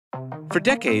For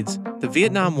decades, the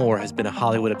Vietnam War has been a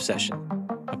Hollywood obsession.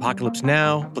 Apocalypse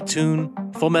Now, Platoon,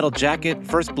 Full Metal Jacket,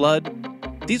 First Blood.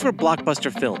 These were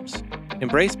blockbuster films,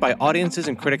 embraced by audiences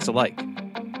and critics alike.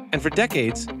 And for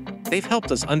decades, they've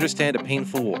helped us understand a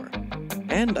painful war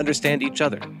and understand each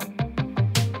other.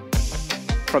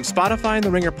 From Spotify and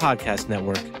the Ringer Podcast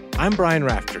Network, I'm Brian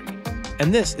Raftery,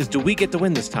 and this is Do We Get to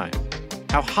Win This Time?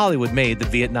 How Hollywood Made the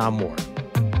Vietnam War.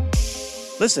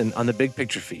 Listen on the Big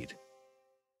Picture feed.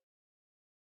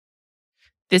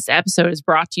 This episode is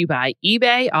brought to you by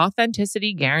eBay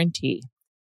Authenticity Guarantee.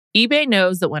 eBay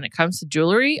knows that when it comes to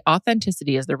jewelry,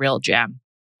 authenticity is the real gem.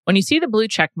 When you see the blue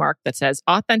check mark that says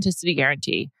Authenticity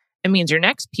Guarantee, it means your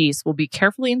next piece will be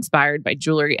carefully inspired by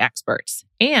jewelry experts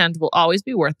and will always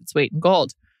be worth its weight in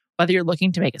gold. Whether you're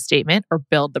looking to make a statement or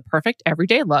build the perfect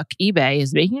everyday look, eBay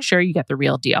is making sure you get the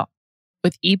real deal.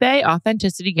 With eBay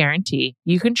Authenticity Guarantee,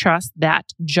 you can trust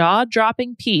that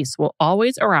jaw-dropping piece will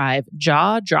always arrive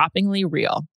jaw-droppingly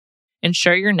real.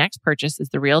 Ensure your next purchase is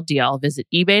the real deal. Visit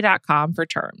ebay.com for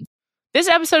terms. This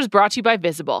episode is brought to you by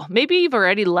Visible. Maybe you've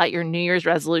already let your New Year's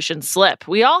resolution slip.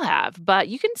 We all have, but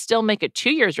you can still make a 2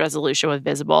 year's resolution with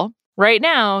Visible. Right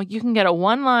now, you can get a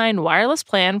one-line wireless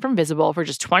plan from Visible for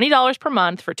just $20 per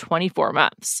month for 24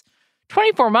 months.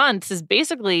 24 months is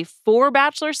basically 4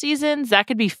 Bachelor seasons. That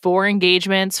could be 4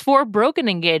 engagements, 4 broken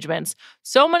engagements,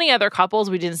 so many other couples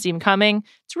we didn't see coming.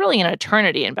 It's really an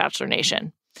eternity in Bachelor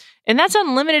Nation. And that's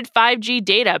unlimited 5G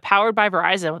data powered by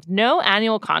Verizon with no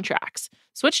annual contracts.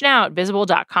 Switch now at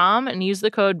Visible.com and use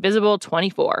the code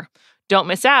VISIBLE24. Don't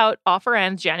miss out. Offer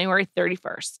ends January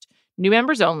 31st. New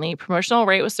members only. Promotional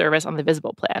rate with service on the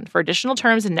Visible plan. For additional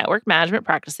terms and network management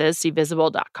practices, see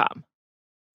Visible.com.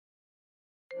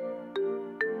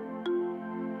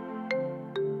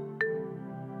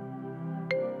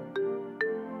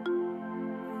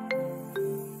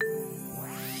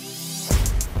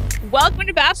 Welcome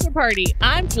to Bachelor Party.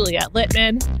 I'm Juliet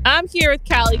Litman. I'm here with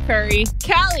Callie Curry.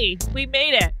 Callie, we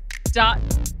made it. Dot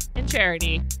and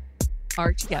Charity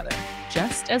are together,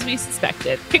 just as we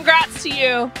suspected. Congrats to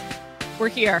you. We're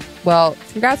here. Well,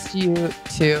 congrats to you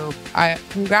too.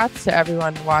 Congrats to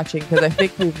everyone watching, because I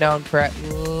think we've known for at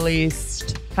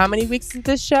least how many weeks is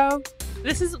this show?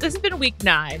 This has been week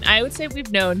 9. I would say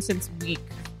we've known since week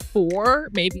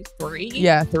 4, maybe 3.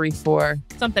 Yeah, 3, 4.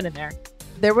 Something in there.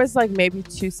 There was like maybe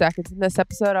 2 seconds in this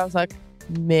episode. I was like,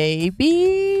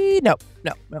 maybe. Nope,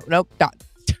 done.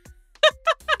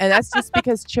 And that's just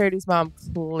because Charity's mom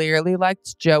clearly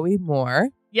liked Joey more.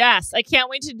 Yes, I can't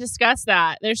wait to discuss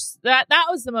that. That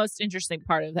was the most interesting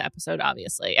part of the episode,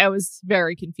 obviously. I was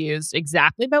very confused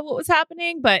exactly about what was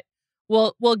happening, but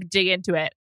we'll dig into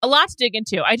it. A lot to dig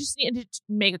into. I just needed to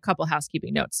make a couple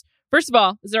housekeeping notes. First of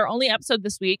all, this is our only episode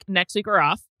this week. Next week we're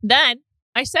off. Then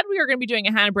I said we were going to be doing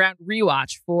a Hannah Brown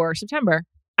rewatch for September.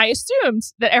 I assumed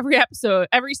that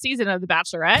every season of The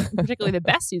Bachelorette, and particularly the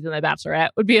best season of The Bachelorette,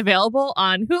 would be available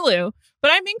on Hulu,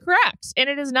 but I'm incorrect, and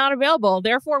it is not available.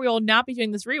 Therefore, we will not be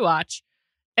doing this rewatch,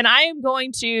 and I am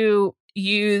going to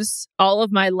use all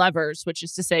of my levers, which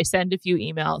is to say send a few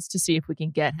emails to see if we can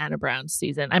get Hannah Brown's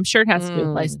season. I'm sure it has to do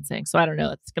with licensing, so I don't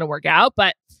know if it's going to work out,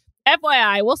 but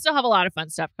FYI, we'll still have a lot of fun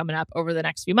stuff coming up over the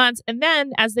next few months, and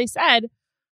then, as they said,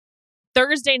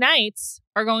 Thursday nights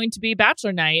are going to be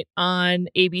Bachelor Night on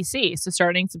ABC. So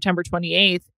starting September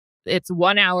 28th, it's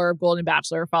 1 hour of Golden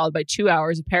Bachelor followed by 2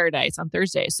 hours of Paradise on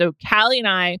Thursday. So Callie and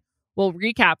I will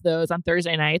recap those on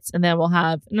Thursday nights, and then we'll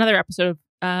have another episode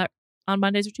on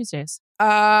Mondays or Tuesdays.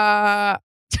 Yes.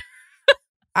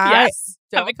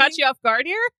 Have I caught you off guard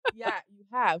here? Yeah, you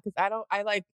have.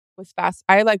 Because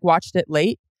I watched it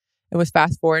late and was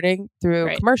fast forwarding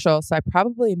through commercials. So I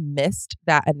probably missed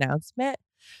that announcement.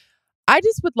 I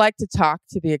just would like to talk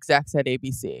to the execs at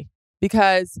ABC,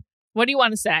 because what do you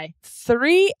want to say?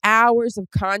 3 hours of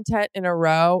content in a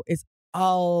row is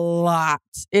a lot.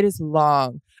 It is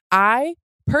long. I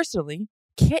personally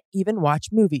can't even watch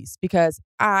movies because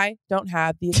I don't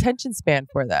have the attention span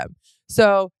for them.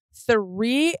 So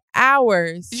 3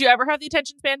 hours. Did you ever have the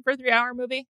attention span for a 3-hour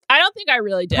movie? I don't think I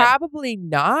really did. Probably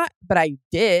not, but I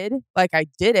did. I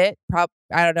did it. I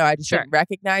don't know. I just didn't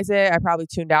recognize it. I probably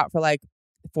tuned out for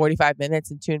 45 minutes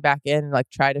and tuned back in and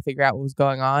try to figure out what was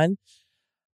going on.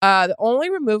 The only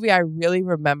movie I really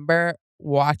remember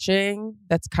watching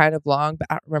that's kind of long, but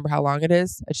I don't remember how long it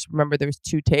is. I just remember there was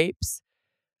 2 tapes.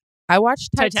 I watched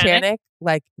Titanic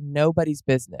like nobody's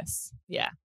business.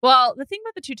 Yeah. Well, the thing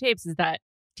about the 2 tapes is that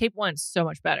tape 1 is so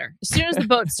much better. As soon as the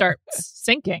boat starts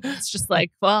sinking, it's just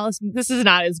this is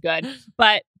not as good.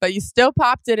 But you still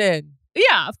popped it in.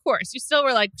 Yeah, of course. You still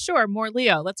were like, sure, more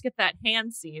Leo. Let's get that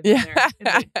hand scene in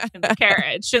the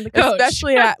carriage, in the coach.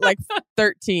 Especially at like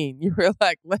 13. You were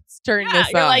like, let's turn this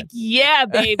on. You're like, yeah,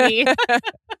 baby.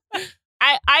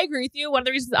 I agree with you. One of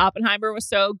the reasons Oppenheimer was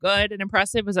so good and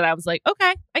impressive was that I was like,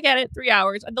 okay, I get it. 3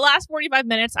 hours. And the last 45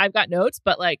 minutes, I've got notes,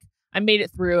 but like I made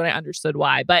it through and I understood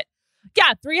why. But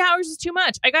yeah, 3 hours is too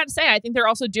much. I got to say, I think they're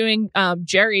also doing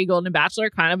Jerry, Golden Bachelor,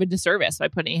 kind of a disservice by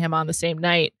putting him on the same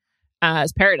night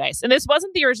as Paradise. And this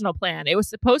wasn't the original plan. It was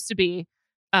supposed to be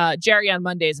Jerry on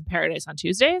Mondays and Paradise on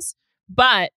Tuesdays,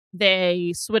 but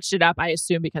they switched it up, I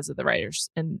assume, because of the writers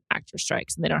and actors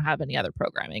strikes, and they don't have any other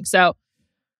programming. So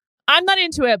I'm not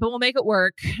into it, but we'll make it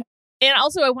work. And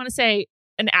also, I want to say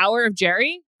an hour of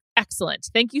Jerry, excellent.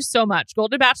 Thank you so much.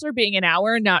 Golden Bachelor being an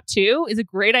hour, not 2, is a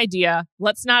great idea.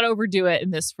 Let's not overdo it in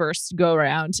this first go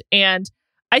round. And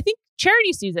I think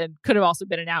charity season could have also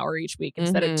been an hour each week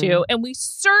instead of 2. And we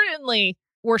certainly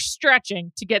were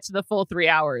stretching to get to the full 3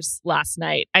 hours last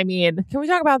night. I mean, can we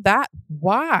talk about that?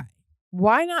 Why?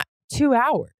 Why not 2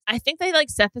 hours? I think they like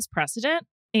set this precedent,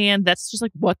 and that's just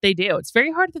like what they do. It's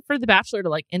very hard for the Bachelor to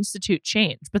like institute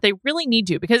change, but they really need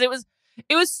to, because it was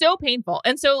so painful.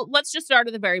 And so let's just start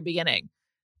at the very beginning.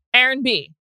 Aaron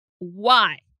B,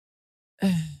 why?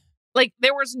 Like,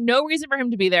 there was no reason for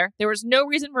him to be there. There was no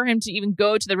reason for him to even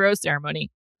go to the rose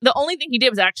ceremony. The only thing he did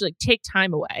was actually take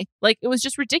time away. Like, it was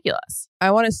just ridiculous.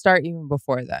 I want to start even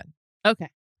before then. Okay.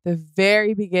 The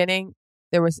very beginning,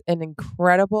 there was an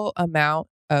incredible amount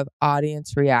of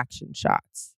audience reaction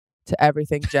shots to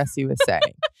everything Jesse was saying.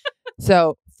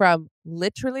 So from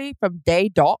day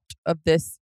dot of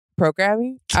this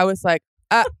programming, I was like,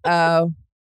 uh-oh.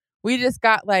 We just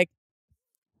got like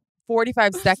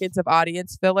 45 seconds of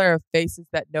audience filler of faces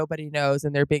that nobody knows,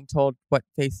 and they're being told what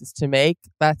faces to make.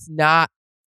 That's not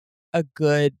a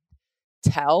good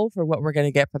tell for what we're going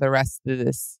to get for the rest of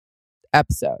this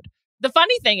episode. The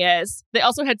funny thing is, they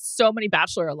also had so many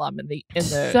Bachelor alum in the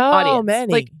so audience. So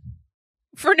many. Like,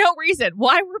 for no reason.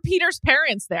 Why were Peter's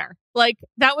parents there? Like,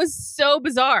 that was so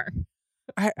bizarre.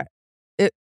 I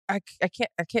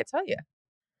can't tell you.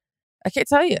 I can't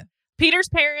tell you. Peter's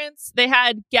parents, they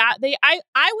had I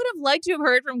would have liked to have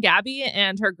heard from Gabby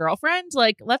and her girlfriend.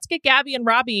 Like, let's get Gabby and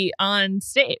Robbie on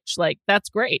stage. Like, that's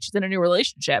great. She's in a new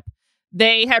relationship.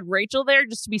 They had Rachel there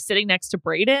just to be sitting next to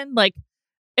Brayden. Like,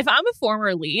 if I'm a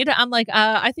former lead, I'm like,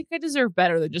 I think I deserve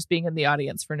better than just being in the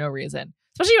audience for no reason.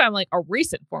 Especially if I'm like a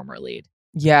recent former lead.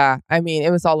 Yeah. I mean, it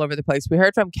was all over the place. We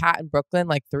heard from Kat in Brooklyn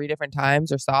like 3 different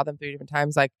times, or saw them 3 different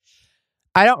times. Like,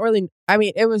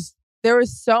 there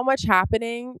was so much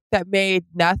happening that made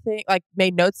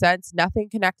no sense. Nothing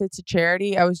connected to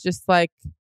charity. I was just like,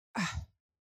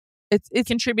 it's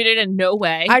contributed in no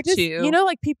way. To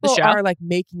like people are like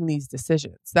making these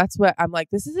decisions. That's what I'm like.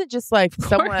 This isn't just like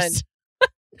someone.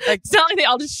 Like, it's not like they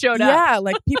all just showed up. Yeah,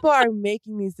 like people are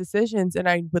making these decisions, and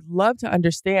I would love to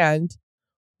understand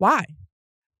why.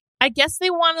 I guess they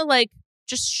want to like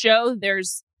just show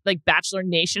there's like Bachelor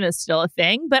Nation is still a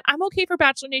thing, but I'm okay for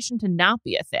Bachelor Nation to not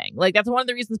be a thing. Like, that's one of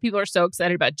the reasons people are so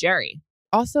excited about Jerry.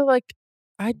 Also, like,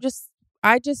 I just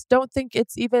don't think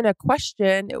it's even a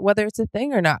question whether it's a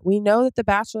thing or not. We know that the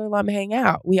Bachelor alum hang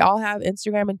out. We all have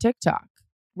Instagram and TikTok.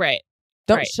 Right.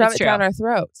 Don't shove it down our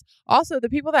throats. Also, the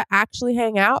people that actually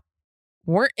hang out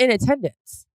weren't in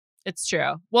attendance. It's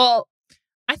true. Well,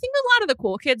 I think a lot of the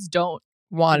cool kids don't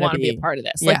want to be a part of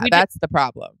this. Yeah, that's the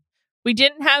problem. We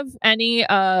didn't have any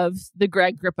of the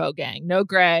Greg Grippo gang. No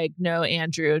Greg, no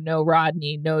Andrew, no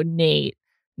Rodney, no Nate,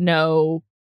 no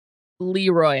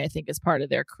Leroy, I think is part of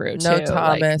their crew too. No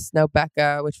Thomas, no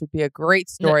Becca, which would be a great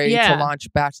story to launch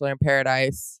Bachelor in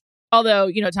Paradise. Although,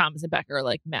 Thomas and Becca are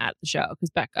like mad at the show because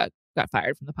Becca got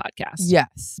fired from the podcast.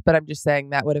 Yes, but I'm just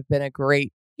saying that would have been a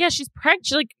great... Yeah, she's pregnant.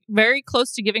 She's like very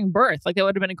close to giving birth. Like, that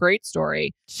would have been a great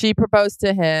story. She proposed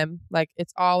to him. Like,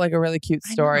 it's all like a really cute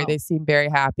story. They seem very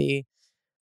happy.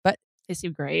 But they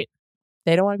seem great.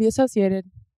 They don't want to be associated.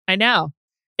 I know.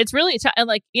 It's really and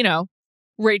like,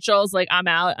 Rachel's like, I'm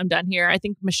out. I'm done here. I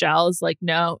think Michelle is like,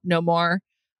 no more.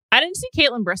 I didn't see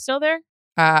Caitlin Bristow there.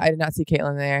 I did not see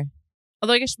Caitlin there.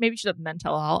 Although I guess maybe she's at the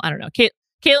mental hall. I don't know.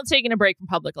 Caitlin's taking a break from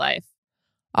public life.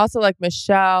 Also, like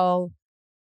Michelle,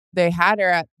 they had her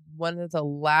at one of the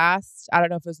last, I don't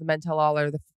know if it was the mental hall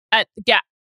or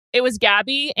it was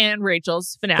Gabby and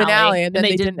Rachel's finale. And then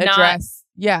they didn't address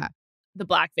the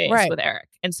blackface with Eric.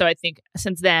 And so I think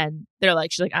since then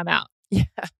she's like, I'm out. Yeah.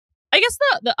 I guess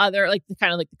the other, like, the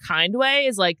kind of like the kind way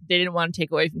is like they didn't want to take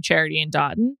away from Charity and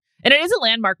Dotun. And it is a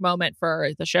landmark moment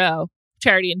for the show.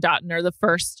 Charity and Dotun are the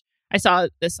first. I saw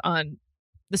this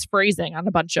phrasing on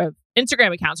a bunch of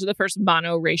Instagram accounts are the first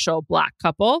monoracial Black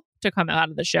couple to come out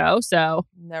of the show. So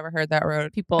never heard that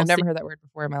word. People I've never heard that word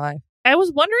before in my life. I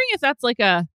was wondering if that's like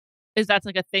a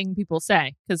thing people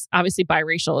say, because obviously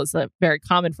biracial is a very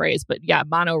common phrase, but yeah,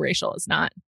 monoracial is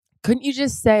not. Couldn't you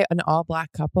just say an all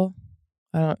Black couple?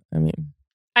 I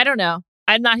don't know.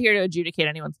 I'm not here to adjudicate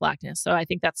anyone's Blackness, so I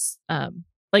think that's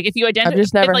like if you identify. I've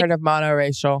just never heard of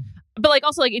monoracial. But like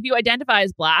also like if you identify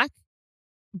as Black,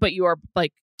 but you are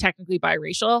like technically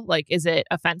biracial, like is it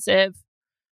offensive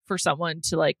for someone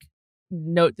to like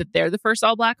note that they're the first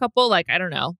all Black couple? Like I don't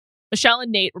know. Michelle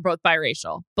and Nate were both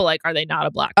biracial, but like are they not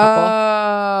a Black couple?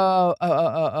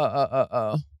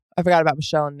 Oh. I forgot about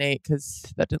Michelle and Nate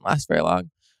because that didn't last very long.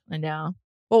 I know.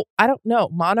 Well, I don't know.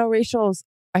 Monoracials,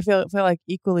 I feel like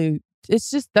equally.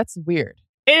 It's just that's weird.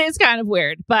 It is kind of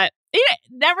weird, but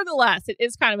nevertheless, it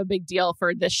is kind of a big deal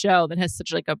for this show that has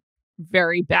such like a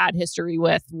very bad history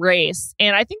with race.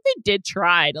 And I think they did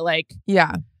try to like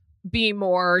be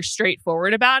more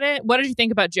straightforward about it. What did you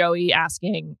think about Joey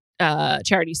asking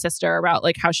Charity's sister about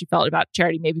like how she felt about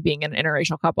Charity maybe being an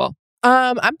interracial couple?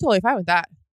 I'm totally fine with that.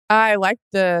 I like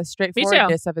the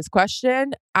straightforwardness of his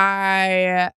question.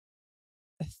 I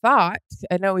feel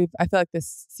like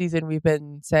this season we've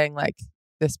been saying like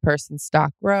this person's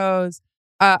stock rose.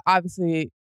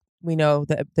 Obviously we know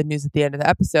the news at the end of the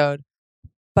episode,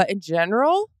 but in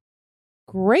general,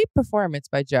 great performance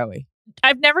by Joey.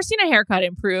 I've never seen a haircut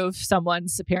improve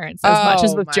someone's appearance as much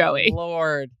as with Joey.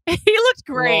 Lord. He looked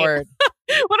great. Lord.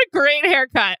 What a great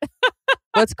haircut.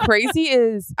 What's crazy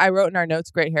is I wrote in our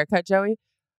notes, great haircut, Joey.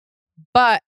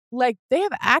 But like they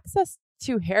have access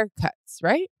to haircuts,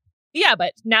 right? Yeah,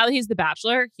 but now that he's the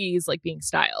Bachelor, he's like being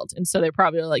styled. And so they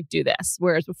probably like do this.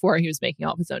 Whereas before he was making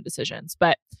all of his own decisions.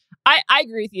 But I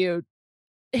agree with you.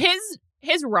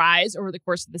 His rise over the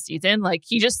course of the season, like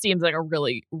he just seems like a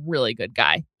really, really good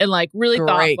guy and like really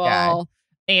great thoughtful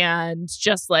guy. And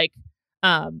just like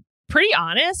pretty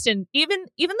honest. And even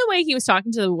the way he was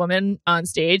talking to the woman on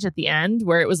stage at the end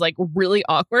where it was like really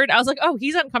awkward, I was like, oh,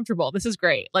 he's uncomfortable. This is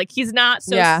great. Like he's not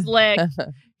so slick.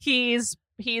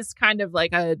 He's kind of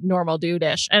like a normal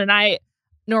dude-ish and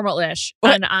normal-ish.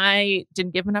 And I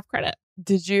didn't give him enough credit.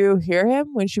 Did you hear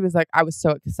him when she was like, I was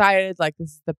so excited. Like, this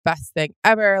is the best thing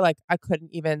ever. Like, I couldn't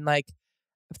even like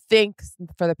think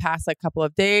for the past like couple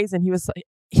of days. And he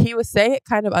was saying it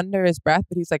kind of under his breath,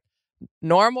 but he's like,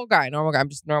 normal guy. I'm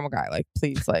just a normal guy. Like,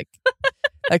 please, like,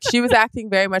 like she was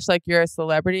acting very much like you're a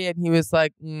celebrity. And he was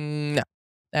like, no,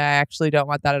 I actually don't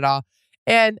want that at all.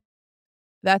 And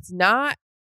that's not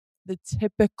the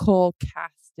typical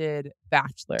casted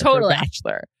Bachelor. Totally.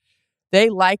 Bachelor. They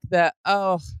like the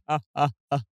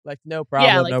like no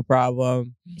problem, no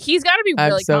problem. He's got to be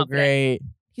really so confident. Great.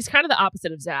 He's kind of the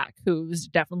opposite of Zach, who's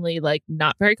definitely like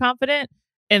not very confident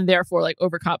and therefore like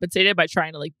overcompensated by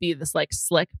trying to like be this like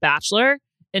slick Bachelor.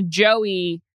 And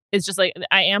Joey is just like,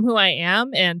 I am who I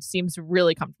am and seems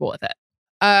really comfortable with it.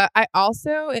 I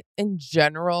also, in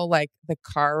general, like the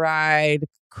car ride,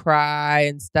 cry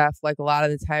and stuff, like a lot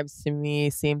of the times to me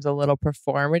seems a little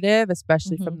performative,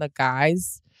 especially from the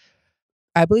guys.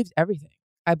 I believed everything.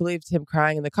 I believed him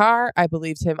crying in the car. I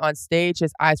believed him on stage.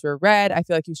 His eyes were red. I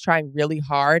feel like he was trying really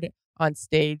hard on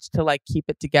stage to like keep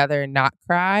it together and not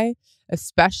cry,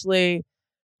 especially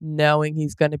knowing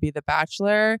he's going to be the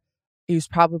Bachelor. He was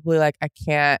probably like, I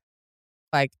can't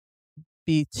like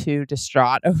be too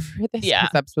distraught over this because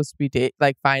I'm supposed to be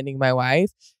like finding my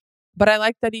wife. But I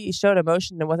like that he showed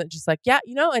emotion and wasn't just like,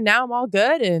 and now I'm all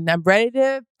good and I'm ready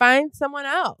to find someone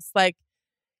else. Like,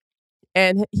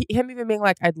 and him even being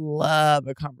like, I'd love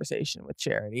a conversation with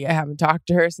Charity. I haven't talked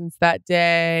to her since that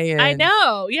day. And I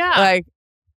know. Yeah. Like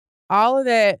all of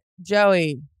it,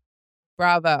 Joey,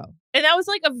 bravo. And that was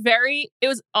like it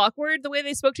was awkward the way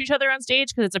they spoke to each other on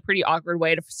stage because it's a pretty awkward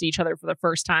way to see each other for the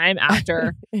first time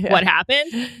after what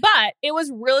happened. But it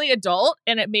was really adult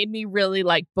and it made me really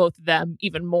like both of them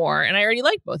even more. And I already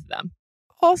like both of them.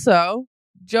 Also,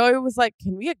 Joey was like,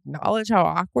 can we acknowledge how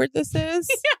awkward this is?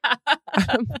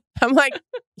 I'm like,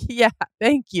 yeah,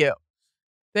 thank you.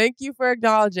 Thank you for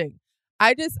acknowledging.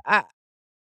 I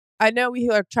know we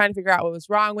are trying to figure out what was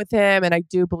wrong with him. And I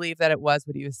do believe that it was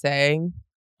what he was saying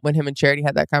when him and Charity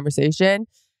had that conversation.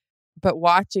 But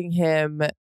watching him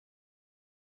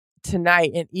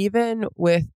tonight and even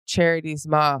with Charity's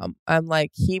mom, I'm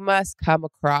like, he must come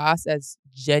across as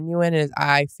genuine as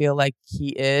I feel like he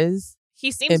is.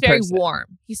 He seems very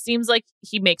warm. He seems like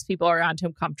he makes people around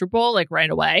him comfortable like right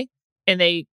away. And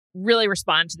they really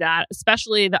respond to that,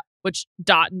 especially which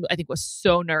Dotun, I think, was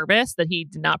so nervous that he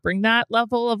did not bring that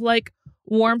level of like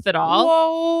warmth at all.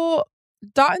 Well,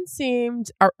 Dotun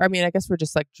seemed, I mean, I guess we're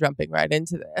just like jumping right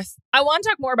into this. I want to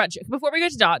talk more about, before we go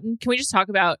to Dotun, can we just talk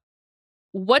about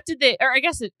what did they, or I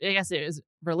guess it is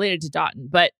related to Dotun,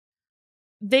 but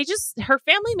her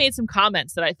family made some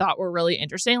comments that I thought were really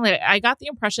interesting. Like, I got the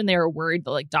impression they were worried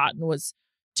that like Dotun was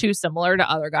too similar to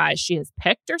other guys she has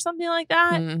picked or something like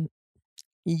that.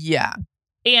 Yeah.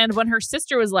 And when her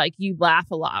sister was like, you laugh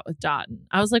a lot with Dotun,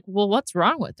 I was like, well, what's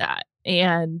wrong with that?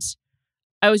 And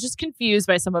I was just confused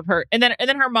by some of her. And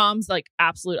then her mom's like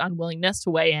absolute unwillingness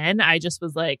to weigh in. I just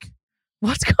was like,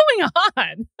 what's going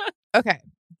on? Okay.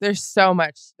 There's so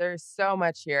much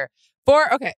here.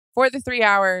 For the 3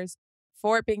 hours,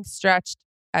 for it being stretched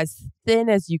as thin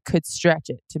as you could stretch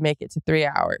it to make it to 3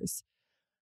 hours.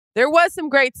 There was some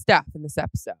great stuff in this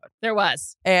episode. There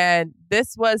was. And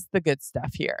this was the good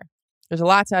stuff here. There's a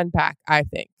lot to unpack, I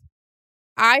think.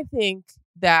 I think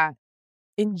that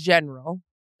in general,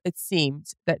 it seemed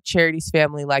that Charity's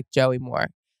family liked Joey more.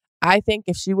 I think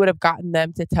if she would have gotten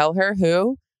them to tell her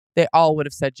who, they all would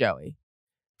have said Joey.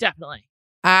 Definitely.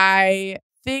 I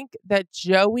think that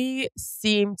Joey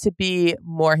seemed to be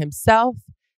more himself,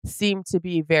 seemed to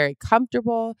be very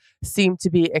comfortable, seemed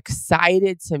to be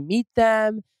excited to meet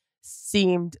them,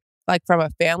 seemed like from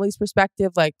a family's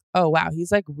perspective, like, oh, wow,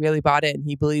 he's like really bought in.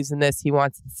 He believes in this. He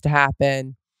wants this to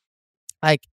happen.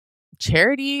 Like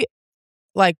Charity,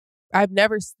 like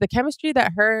the chemistry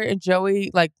that her and Joey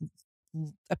like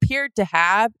appeared to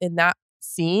have in that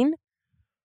scene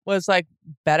was like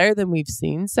better than we've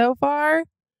seen so far.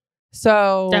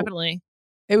 So definitely.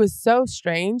 It was so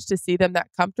strange to see them that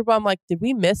comfortable. I'm like, did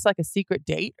we miss like a secret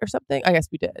date or something? I guess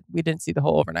we did. We didn't see the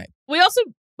whole overnight. We also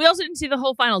didn't see the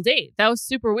whole final date. That was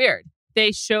super weird.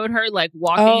 They showed her like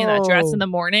walking in that dress in the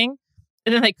morning,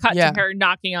 and then they cut to her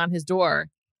knocking on his door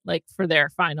like for their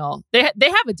final. They have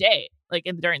a date like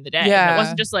during the day. Yeah. It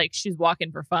wasn't just like she's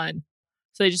walking for fun.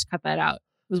 So they just cut that out.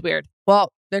 It was weird.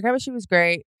 Well, their chemistry was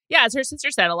great. Yeah, as her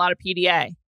sister said, a lot of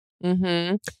PDA.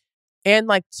 Mm-hmm. And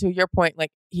like to your point,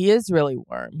 like he is really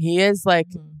warm. He is like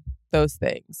those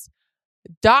things.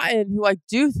 Dotun, who I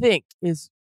do think is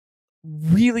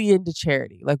really into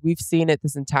Charity. Like we've seen it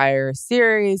this entire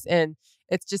series, and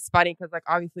it's just funny because like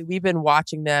obviously we've been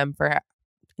watching them for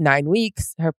 9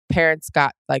 weeks. Her parents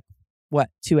got like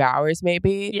 2 hours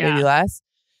maybe less,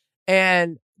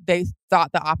 and they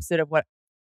thought the opposite of what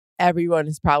everyone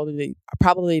has probably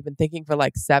been thinking for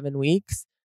like 7 weeks.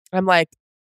 I'm like,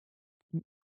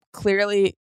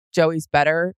 clearly Joey's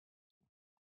better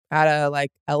at a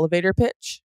like elevator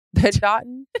pitch than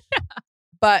Dotun.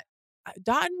 But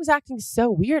Dotun was acting so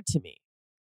weird to me.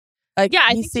 Like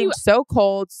he seemed so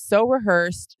cold, so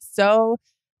rehearsed, so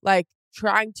like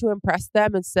trying to impress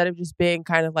them instead of just being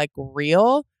kind of like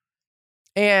real.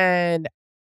 And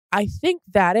I think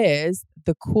that is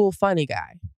the cool, funny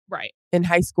guy. Right. In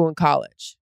high school and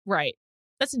college. Right.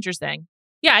 That's interesting.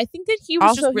 Yeah, I think that he was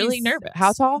also just really nervous.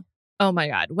 How tall? Oh my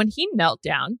God. When he knelt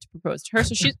down to propose to her,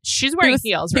 so she's wearing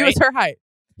heels, right? He was her height.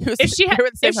 If she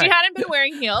hadn't been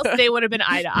wearing heels, they would have been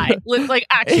eye to eye. Like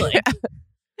actually.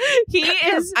 He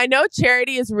is. I know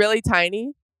Charity is really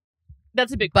tiny.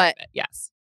 That's a big part of it,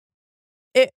 yes.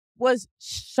 It was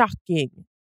shocking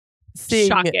seeing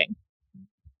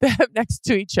them next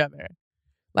to each other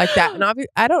like that. And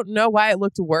obviously, I don't know why it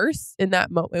looked worse in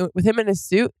that moment with him in his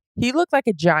suit. He looked like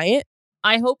a giant.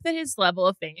 I hope that his level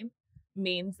of fame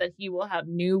means that he will have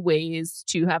new ways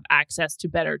to have access to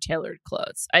better tailored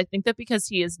clothes. I think that because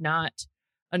he is not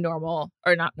a normal,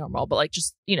 or not normal, but like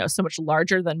just, so much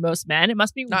larger than most men, it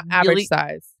must be not average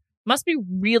size. Must be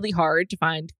really hard to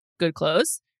find good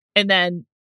clothes. And then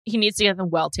he needs to get them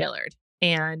well tailored.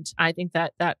 And I think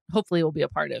that hopefully will be a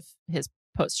part of his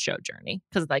post-show journey,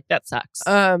 because like that sucks.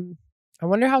 I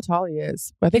wonder how tall he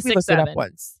is. I think we looked it up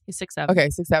once. He's 6'7". Okay,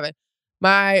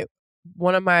 6'7".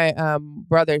 One of my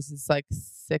brothers is like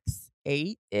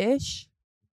 6'8"-ish,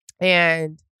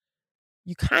 and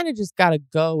you kind of just gotta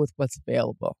go with what's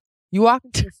available. You walk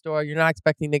into the store, you're not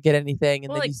expecting to get anything,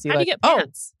 and then you see like,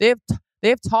 they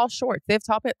have tall shorts, they have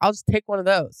tall pants. I'll just take one of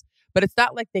those. But it's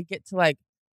not like they get to like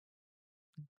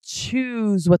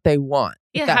choose what they want.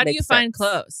 Yeah, how do you find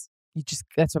clothes?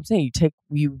 That's what I'm saying.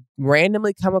 You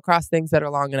randomly come across things that are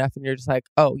long enough, and you're just like,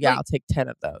 oh yeah, I'll take 10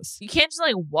 of those. You can't just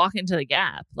like walk into the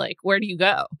Gap. Like, where do you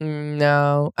go?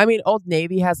 No, I mean, Old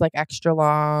Navy has like extra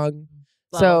long.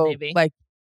 So like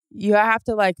you have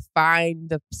to like find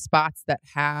the spots that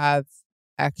have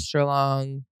extra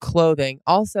long clothing.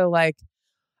 Also, like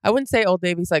I wouldn't say Old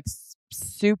Navy's like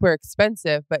super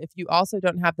expensive, but if you also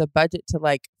don't have the budget to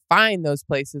like find those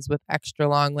places with extra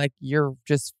long, like you're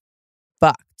just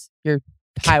fucked. You're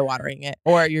high watering it,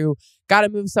 or you got to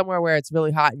move somewhere where it's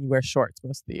really hot and you wear shorts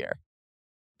most of the year.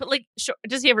 But like,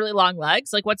 does he have really long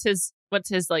legs? Like, what's his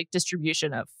like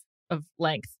distribution of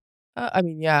length? I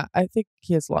mean, yeah, I think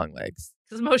he has long legs.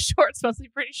 Because most shorts must be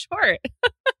pretty short.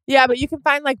 Yeah, but you can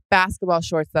find like basketball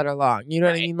shorts that are long. You know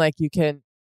what I mean? Like you can.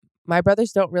 My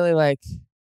brothers don't really like.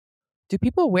 Do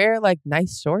people wear like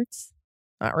nice shorts?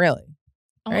 Not really.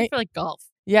 Only for like golf.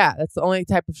 Yeah, that's the only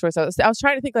type of shorts. I was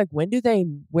trying to think like when do they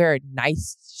wear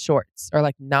nice shorts or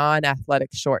like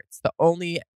non-athletic shorts? The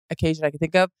only occasion I can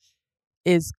think of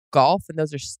is golf, and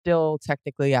those are still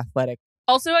technically athletic.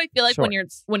 Also, I feel like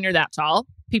shorts. when you're that tall,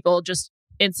 people just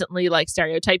instantly like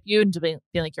stereotype you into being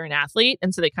like you're an athlete,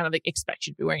 and so they kind of like expect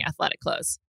you to be wearing athletic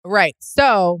clothes. Right.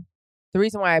 So the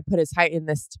reason why I put his height in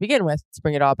this to begin with, to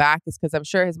bring it all back, is because I'm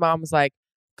sure his mom was like,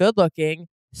 good looking,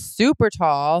 super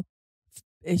tall.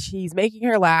 She's making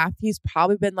her laugh. He's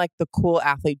probably been like the cool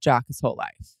athlete jock his whole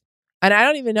life. And I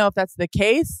don't even know if that's the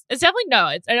case. It's definitely no.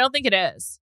 I don't think it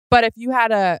is. But if you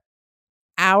had a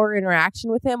hour interaction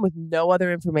with him with no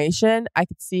other information, I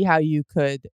could see how you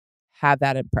could have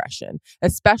that impression,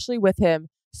 especially with him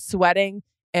sweating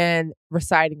and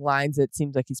reciting lines that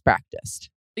seems like he's practiced.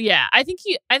 Yeah, I think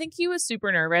he was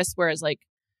super nervous. Whereas like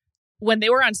when they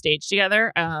were on stage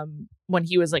together, when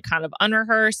he was like kind of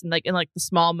unrehearsed and like in like the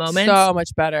small moments, so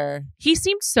much better. He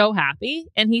seemed so happy,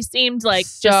 and he seemed like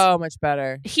so much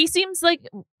better. He seems like,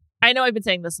 I know I've been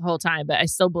saying this the whole time, but I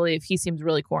still believe he seems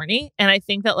really corny, and I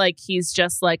think that like he's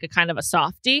just like a kind of a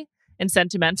softie and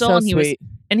sentimental, so and sweet.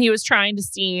 he was trying to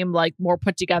seem like more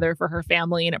put together for her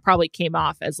family, and it probably came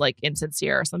off as like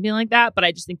insincere or something like that. But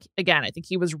I just think, again, I think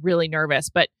he was really nervous.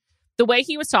 But the way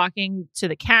he was talking to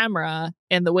the camera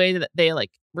and the way that they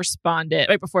like responded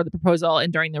right before the proposal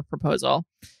and during the proposal,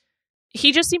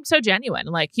 he just seemed so genuine.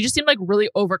 Like he just seemed like really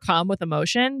overcome with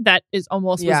emotion that is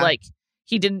almost was like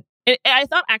he didn't. I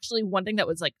thought actually one thing that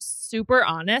was like super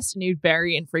honest and you'd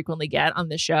very infrequently get on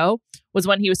the show was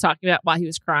when he was talking about why he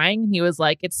was crying. And he was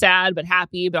like, it's sad, but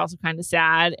happy, but also kind of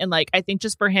sad. And like, I think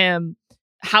just for him,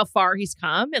 how far he's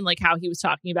come and like how he was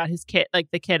talking about his kid, like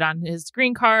the kid on his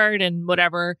green card and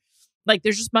whatever, like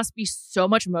there just must be so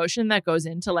much emotion that goes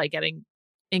into like getting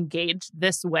engaged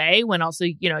this way when also,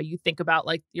 you know, you think about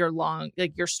like your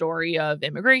story of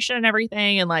immigration and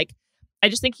everything. And like, I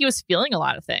just think he was feeling a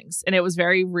lot of things and it was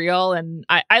very real. And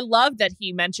I love that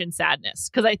he mentioned sadness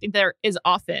because I think there is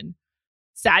often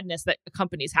sadness that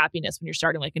accompanies happiness when you're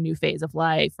starting like a new phase of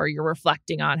life or you're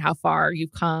reflecting on how far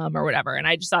you've come or whatever. And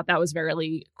I just thought that was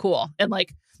very cool. And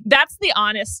like, that's the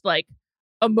honest, like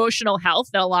emotional health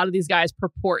that a lot of these guys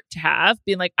purport to have,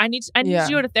 being like, I need to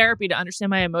go to therapy to understand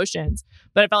my emotions.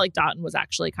 But I felt like Dotun was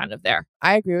actually kind of there.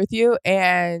 I agree with you.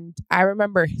 And I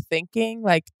remember thinking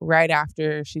like right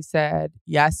after she said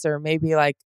yes, or maybe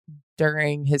like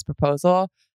during his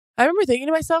proposal, I remember thinking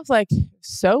to myself, like,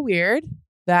 so weird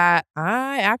that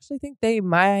I actually think they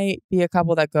might be a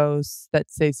couple that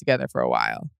stays together for a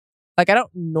while. Like, I don't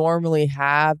normally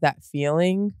have that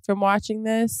feeling from watching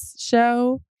this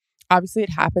show. Obviously, it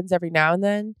happens every now and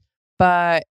then,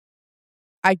 but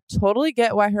I totally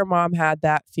get why her mom had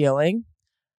that feeling.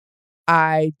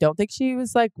 I don't think she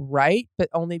was like right, but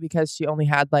only because she only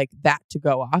had like that to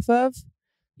go off of.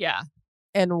 Yeah.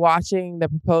 And watching the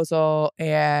proposal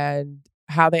and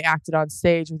how they acted on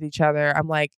stage with each other, I'm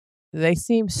like, they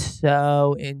seem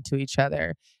so into each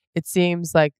other. It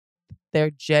seems like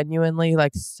they're genuinely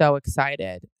like so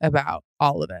excited about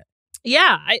all of it.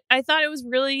 Yeah, I thought it was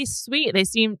really sweet.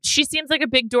 She seems like a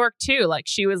big dork too. Like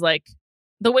she was like,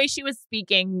 the way she was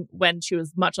speaking when she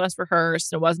was much less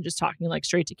rehearsed and wasn't just talking like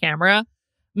straight to camera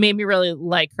made me really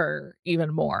like her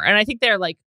even more. And I think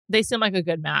they seem like a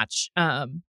good match.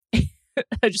 I'm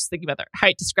just thinking about their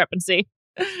height discrepancy.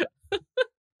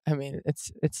 I mean,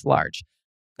 it's large.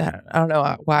 I don't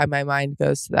know why my mind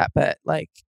goes to that, but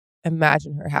like,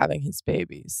 imagine her having his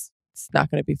babies. It's not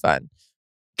going to be fun.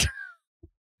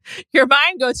 Your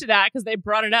mind goes to that because they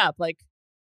brought it up like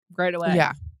right away.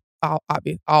 Yeah. I'll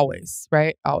be always,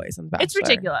 right? Always on The Bachelor. It's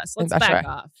ridiculous. Let's back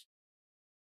off.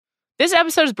 This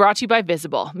episode is brought to you by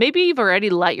Visible. Maybe you've already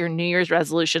let your New Year's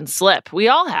resolution slip. We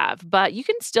all have, but you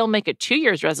can still make a 2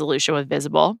 year's resolution with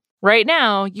Visible. Right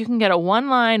now, you can get a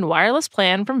one-line wireless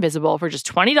plan from Visible for just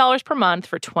 $20 per month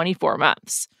for 24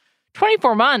 months.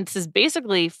 24 months is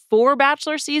basically 4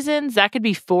 Bachelor seasons. That could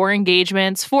be 4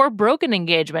 engagements, 4 broken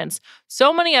engagements,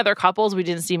 so many other couples we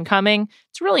didn't see coming.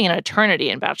 It's really an eternity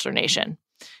in Bachelor Nation.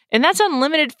 And that's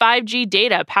unlimited 5G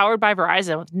data powered by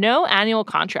Verizon with no annual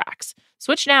contracts.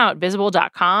 Switch now at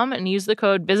Visible.com and use the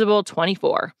code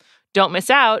VISIBLE24. Don't miss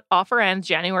out. Offer ends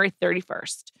January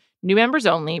 31st. New members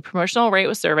only. Promotional rate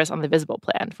with service on the Visible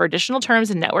plan. For additional terms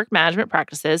and network management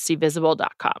practices, see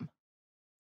Visible.com.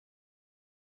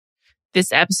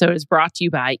 This episode is brought to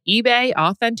you by eBay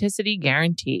Authenticity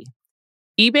Guarantee.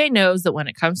 eBay knows that when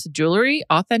it comes to jewelry,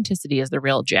 authenticity is the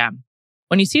real gem.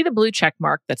 When you see the blue check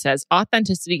mark that says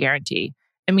Authenticity Guarantee,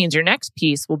 it means your next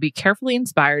piece will be carefully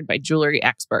inspired by jewelry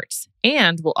experts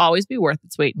and will always be worth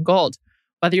its weight in gold.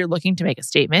 Whether you're looking to make a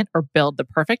statement or build the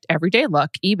perfect everyday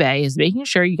look, eBay is making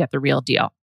sure you get the real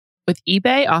deal. With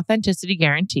eBay Authenticity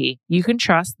Guarantee, you can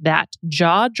trust that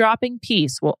jaw-dropping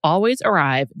piece will always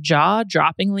arrive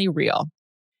jaw-droppingly real.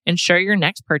 Ensure your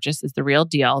next purchase is the real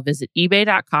deal. Visit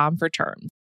ebay.com for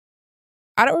terms.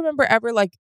 I don't remember ever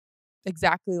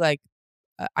exactly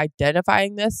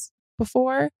identifying this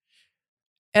before.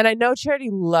 And I know Charity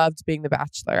loved being the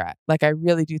Bachelorette. I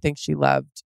really do think she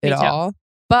loved it all.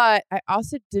 But I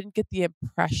also didn't get the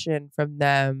impression from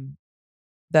them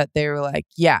that they were like,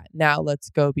 yeah, now let's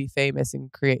go be famous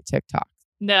and create TikTok.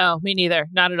 No, me neither.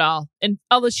 Not at all. And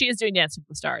although she is doing Dancing with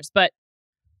the Stars, but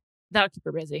that'll keep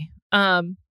her busy. That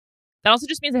also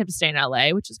just means I have to stay in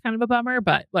LA, which is kind of a bummer,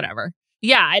 but whatever.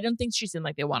 Yeah, I don't think she seemed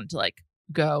like they wanted to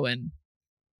go and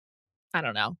I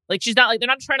don't know. She's not they're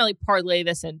not trying to parlay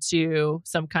this into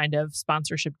some kind of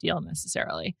sponsorship deal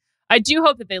necessarily. I do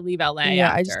hope that they leave LA. Yeah,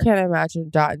 after. I just can't imagine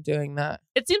Dotton doing that.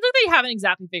 It seems like they haven't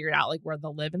exactly figured out where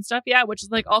they'll live and stuff yet, which is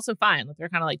also fine. They're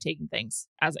kind of taking things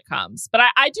as it comes. But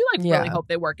I do really hope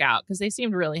they work out because they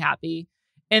seemed really happy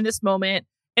in this moment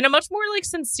in a much more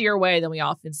sincere way than we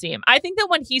often see him. I think that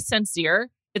when he's sincere,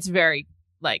 it's very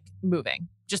moving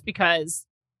just because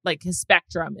his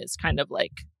spectrum is kind of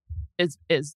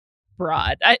is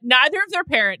broad. Neither of their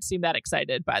parents seem that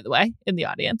excited, by the way, in the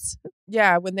audience.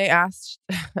 Yeah, when they asked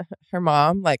her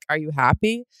mom, are you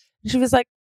happy? She was like,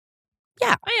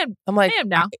 yeah, I am. I am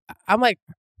now. I'm like,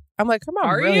 her mom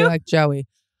Are really you? like Joey.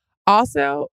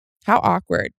 Also, how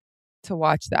awkward to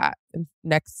watch that and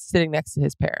sitting next to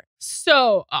his parents.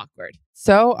 So awkward.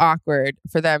 So awkward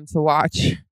for them to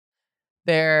watch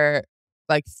their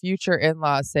future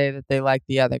in-laws say that they like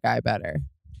the other guy better.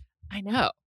 I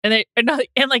know. And they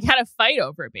had a fight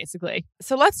over it, basically.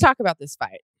 So let's talk about this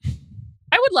fight.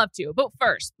 I would love to. But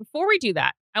first, before we do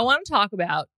that, I want to talk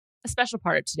about a special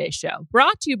part of today's show,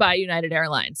 brought to you by United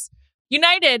Airlines.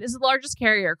 United is the largest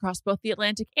carrier across both the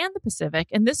Atlantic and the Pacific,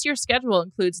 and this year's schedule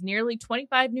includes nearly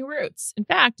 25 new routes. In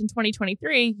fact, in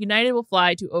 2023, United will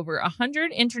fly to over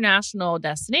 100 international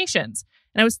destinations.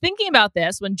 And I was thinking about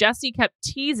this when Jesse kept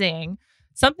teasing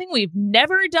something we've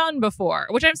never done before,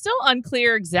 which I'm still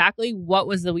unclear exactly what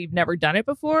was the we've never done it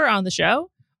before on the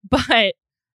show. But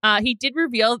he did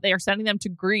reveal that they are sending them to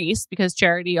Greece because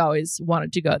Charity always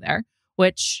wanted to go there,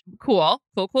 which cool.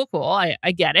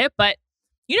 I get it. But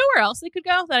you know where else they could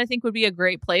go that I think would be a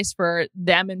great place for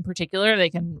them in particular? They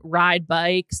can ride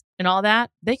bikes and all that.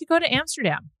 They could go to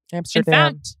Amsterdam. In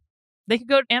fact, they could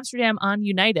go to Amsterdam on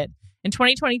United. In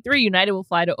 2023, United will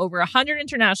fly to over 100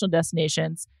 international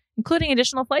destinations, including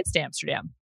additional flights to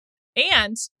Amsterdam.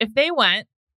 And if they went,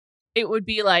 it would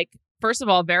be first of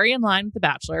all, very in line with The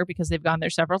Bachelor because they've gone there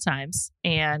several times.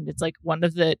 And it's one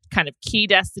of the kind of key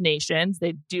destinations.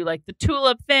 They do the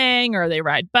tulip thing or they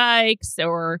ride bikes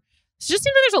or it just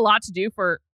seems like there's a lot to do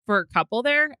for a couple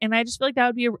there. And I just feel like that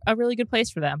would be a really good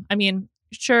place for them. I mean,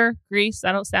 sure, Greece,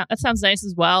 that sounds nice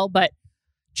as well. But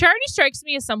Charity strikes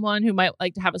me as someone who might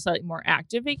like to have a slightly more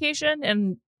active vacation.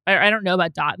 And I don't know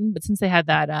about Dotton, but since they had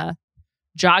that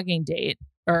jogging date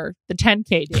or the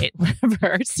 10K date,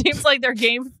 whatever, it seems like they're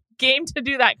game to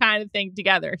do that kind of thing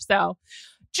together. So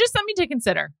just something to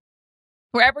consider.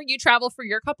 Wherever you travel for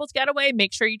your couple's getaway,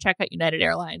 make sure you check out United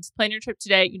Airlines. Plan your trip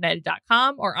today at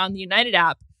united.com or on the United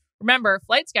app. Remember,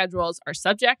 flight schedules are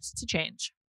subject to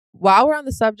change. While we're on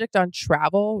the subject on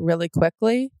travel really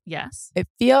quickly, yes, it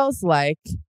feels like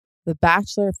the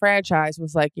Bachelor franchise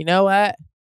was like, you know what?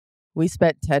 We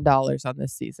spent $10 on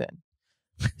this season.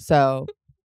 So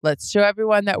let's show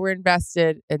everyone that we're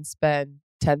invested and spend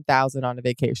 $10,000 on a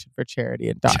vacation for Charity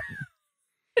and Dotton.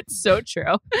 It's so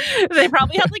true. They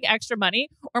probably had extra money,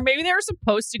 or maybe they were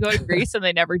supposed to go to Greece and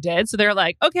they never did. So they're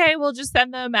like, okay, we'll just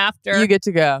send them after. You get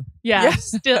to go. Yeah.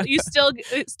 You still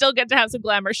get to have some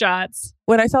glamour shots.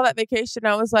 When I saw that vacation,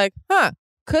 I was like,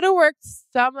 could have worked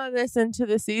some of this into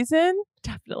the season.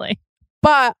 Definitely.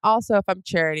 But also, if I'm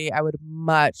Charity, I would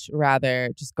much rather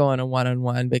just go on a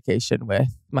one-on-one vacation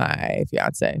with my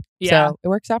fiance. Yeah. So it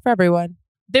works out for everyone.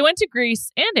 They went to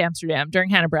Greece and Amsterdam during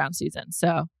Hannah Brown's season.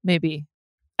 So maybe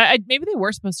they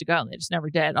were supposed to go and they just never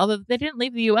did. Although they didn't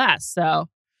leave the U.S. So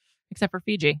except for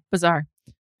Fiji. Bizarre.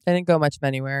 They didn't go much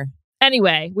anywhere.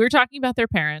 Anyway, we were talking about their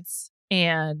parents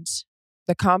and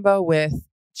the combo with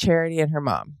Charity and her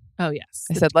mom. Oh, yes.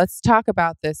 I said, let's talk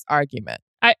about this argument.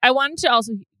 I wanted to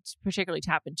also particularly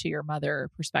tap into your mother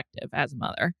perspective as a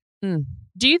mother.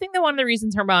 Do you think that one of the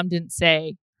reasons her mom didn't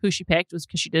say who she picked was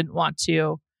because she didn't want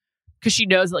to, because she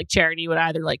knows that like Charity would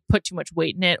either like put too much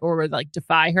weight in it or would like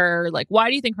defy her? Like, why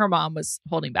do you think her mom was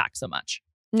holding back so much?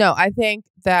 No, I think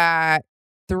that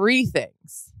 3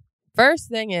 things. First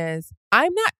thing is,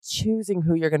 I'm not choosing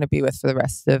who you're going to be with for the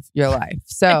rest of your life.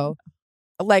 So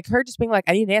like her just being like,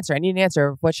 I need an answer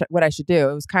of what I should do.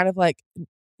 It was kind of like,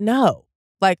 no,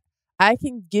 like I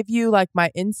can give you like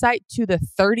my insight to the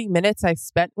 30 minutes I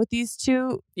spent with these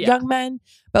 2 young men.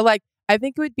 But like, I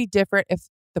think it would be different if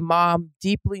the mom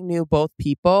deeply knew both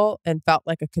people and felt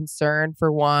like a concern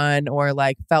for one or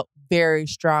like felt very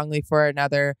strongly for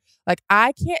another. Like,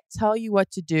 I can't tell you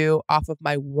what to do off of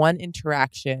my one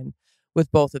interaction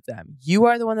with both of them. You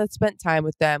are the one that spent time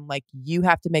with them. Like, you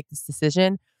have to make this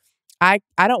decision. I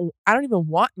don't even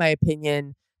want my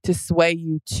opinion to sway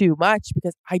you too much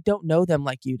because I don't know them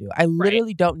like you do. I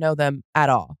literally don't know them at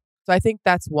all. So I think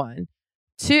that's 1.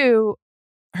 2,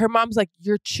 her mom's like,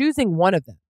 you're choosing one of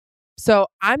them. So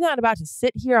I'm not about to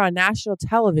sit here on national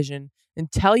television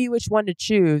and tell you which one to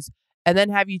choose and then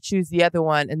have you choose the other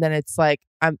one. And then it's like,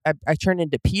 I turn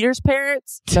into Peter's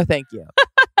parents. No, thank you.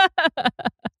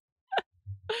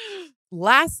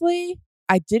 Lastly,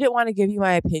 I didn't want to give you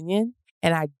my opinion.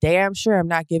 And I damn sure I'm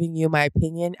not giving you my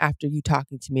opinion after you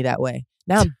talking to me that way.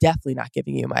 Now I'm definitely not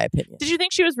giving you my opinion. Did you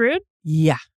think she was rude?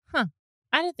 Yeah. Huh.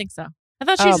 I didn't think so. I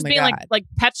thought she was just being like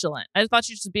petulant. I thought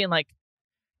she was just being like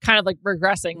kind of like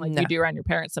regressing like you do around your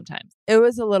parents sometimes. It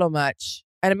was a little much.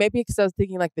 And maybe because I was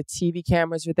thinking like the TV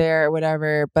cameras were there or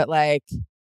whatever. But like,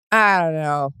 I don't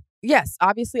know. Yes,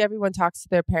 obviously everyone talks to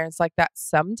their parents like that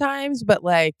sometimes. But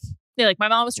like... Yeah, like my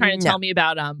mom was trying to tell me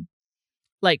about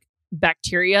like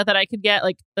bacteria that I could get,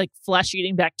 like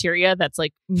flesh-eating bacteria that's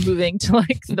like moving to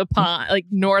like the pond, like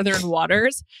northern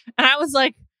waters. And I was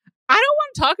like, I don't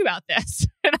want to talk about this.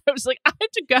 And I was like, I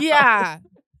have to go. Yeah.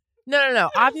 No.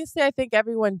 Obviously, I think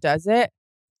everyone does it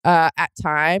at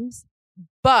times.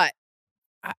 But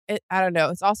I don't know.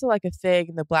 It's also like a thing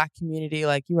in the Black community.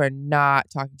 Like, you are not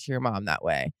talking to your mom that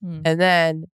way. And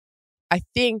then I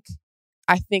think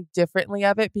differently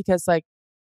of it because like,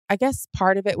 I guess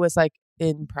part of it was like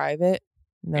in private.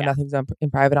 No, nothing's in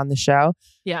private on the show.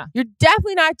 Yeah. You're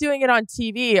definitely not doing it on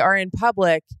TV or in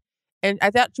public. And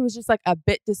I thought she was just like a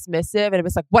bit dismissive and it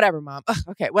was like, whatever, mom. Ugh,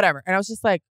 okay, whatever. And I was just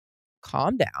like,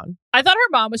 calm down. I thought her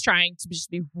mom was trying to just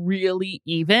be really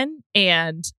even.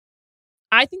 And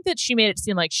I think that she made it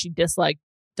seem like she disliked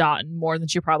Dotun more than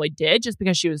she probably did just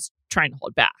because she was trying to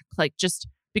hold back. Like, just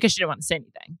because she didn't want to say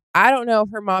anything. I don't know if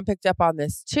her mom picked up on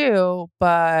this too,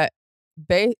 but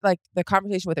like the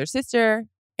conversation with her sister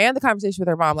and the conversation with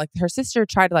her mom, like her sister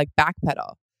tried to like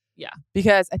backpedal. Yeah.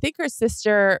 Because I think her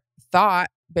sister thought,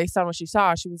 based on what she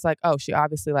saw, she was like, oh, she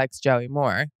obviously likes Joey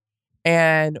more.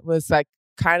 And was like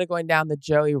kind of going down the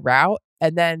Joey route.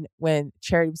 And then when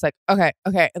Charity was like, okay.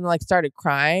 And like started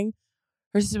crying,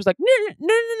 her sister was like,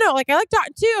 no. Like, I like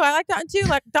Dotun too.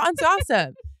 Like, Dotun's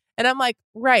awesome. And I'm like,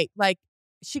 right. Like,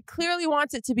 she clearly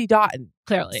wants it to be Dotun.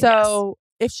 Clearly. So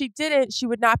if she didn't, she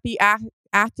would not be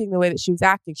acting the way that she was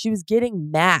acting. She was getting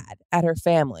mad at her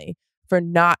family for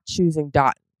not choosing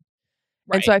Dotun.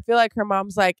 Right. And so I feel like her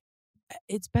mom's like,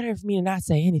 it's better for me to not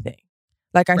say anything.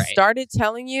 Like, I started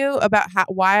telling you about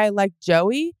why I like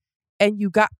Joey and you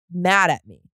got mad at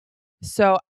me.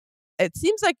 So it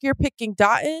seems like you're picking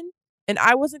Dotun and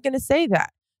I wasn't going to say that.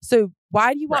 So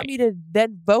why do you want me to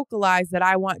then vocalize that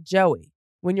I want Joey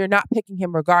when you're not picking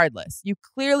him regardless? You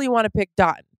clearly want to pick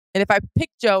Dotun. And if I pick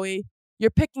Joey,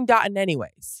 you're picking Dotun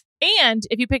anyways. And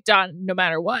if you pick Dotun no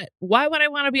matter what, why would I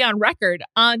want to be on record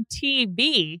on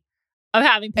TV of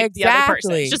having picked the other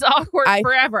person? It's just awkward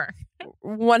forever.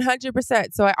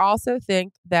 100%. So I also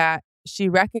think that she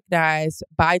recognized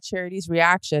by Charity's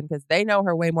reaction, because they know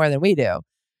her way more than we do,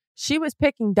 she was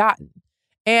picking Dotun.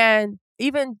 And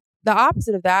even the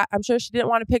opposite of that, I'm sure she didn't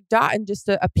want to pick Dotun just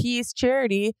to appease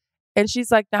Charity. And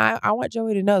she's like, nah, I want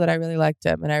Joey to know that I really liked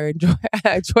him and I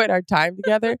enjoyed our time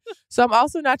together. So I'm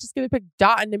also not just going to pick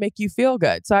Dotun to make you feel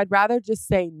good. So I'd rather just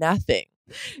say nothing.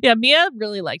 Yeah, Mia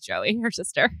really liked Joey, her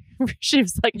sister. She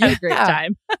was like, had a great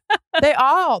time. They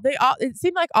all, it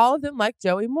seemed like all of them liked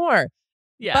Joey more.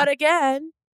 Yeah. But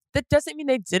again, that doesn't mean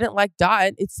they didn't like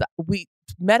Dotun. We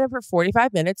met him for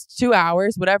 45 minutes, 2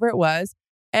 hours, whatever it was.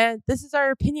 And this is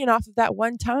our opinion off of that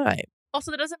one time.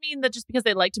 Also, that doesn't mean that just because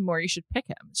they liked him more, you should pick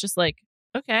him. It's just like,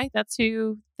 okay, that's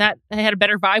who that I had a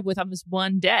better vibe with on this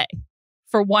one day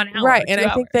for 1 hour. Right. And I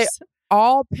hours. think they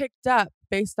all picked up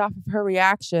based off of her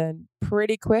reaction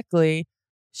pretty quickly.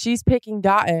 She's picking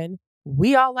Dotun.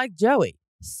 We all like Joey.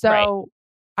 So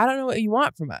I don't know what you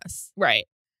want from us. Right.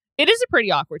 It is a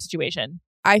pretty awkward situation.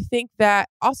 I think that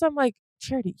also I'm like,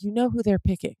 Charity, you know who they're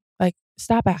picking. Like,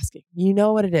 stop asking. You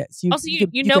know what it is. You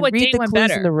know what date went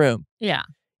better in the room. Yeah.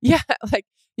 Yeah, like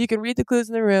you can read the clues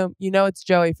in the room. You know it's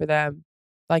Joey for them.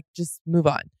 Like, just move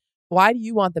on. Why do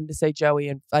you want them to say Joey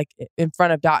in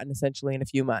front of Dotun essentially in a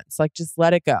few months? Like, just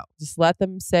let it go. Just let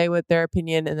them say what their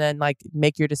opinion and then like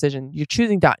make your decision. You're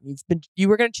choosing Dotun. You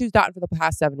were going to choose Dotun for the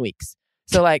past 7 weeks.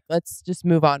 So like, let's just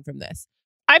move on from this.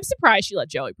 I'm surprised she let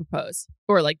Joey propose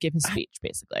or like give his speech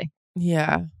basically.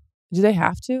 Yeah. Do they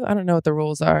have to? I don't know what the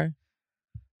rules are.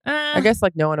 I guess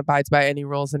like no one abides by any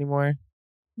rules anymore.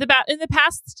 In the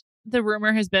past, the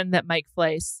rumor has been that Mike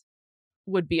Fleiss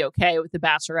would be okay with the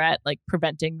Bachelorette, like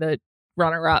preventing the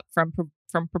runner-up from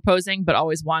proposing, but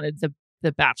always wanted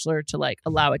the Bachelor to like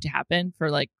allow it to happen for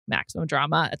like maximum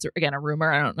drama. It's again a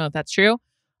rumor. I don't know if that's true.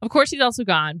 Of course, he's also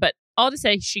gone, but all to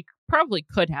say she probably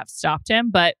could have stopped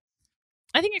him. But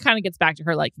I think it kind of gets back to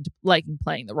her liking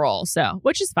playing the role, so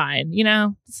which is fine, you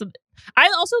know. So, I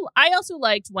also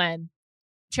liked when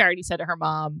Charity said to her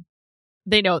mom,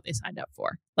 they know what they signed up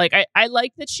for. Like, I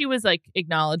like that she was like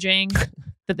acknowledging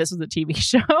that this was a TV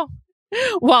show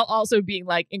while also being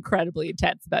like incredibly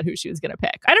intense about who she was going to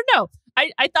pick. I don't know.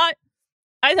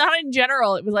 I thought in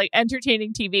general it was like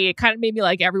entertaining TV. It kind of made me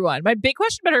like everyone. My big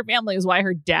question about her family is why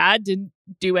her dad didn't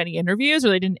do any interviews or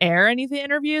they didn't air any of the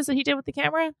interviews that he did with the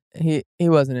camera. He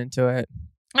wasn't into it.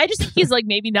 I just think he's like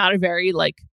maybe not a very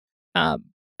like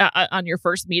on your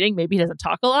first meeting, maybe he doesn't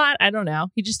talk a lot. I don't know.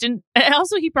 He just didn't. And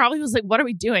also, he probably was like, what are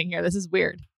we doing here? This is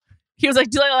weird. He was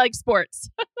like, do I like sports?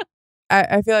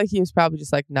 I feel like he was probably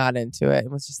just like not into it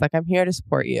and was just like, I'm here to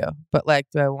support you. But like,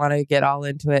 do I want to get all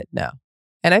into it? No.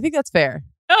 And I think that's fair.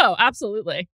 Oh,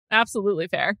 absolutely. Absolutely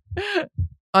fair.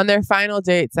 On their final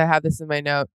dates, I have this in my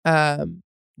note,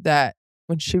 that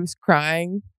when she was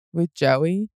crying with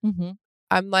Joey,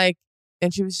 I'm like,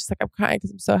 and she was just like, I'm crying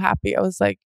because I'm so happy. I was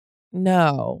like,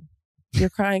 no, you're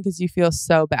crying because you feel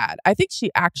so bad. I think she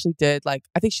actually did. Like,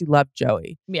 I think she loved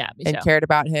Joey. Yeah, me and too. Cared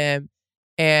about him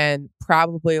and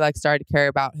probably like started to care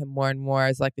about him more and more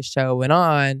as like the show went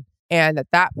on. And at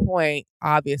that point,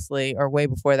 obviously, or way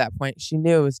before that point, she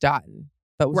knew it was Dotun.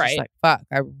 But was just like, fuck,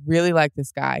 I really like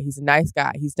this guy. He's a nice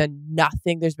guy. He's done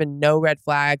nothing. There's been no red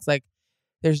flags. Like,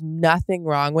 there's nothing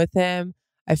wrong with him.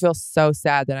 I feel so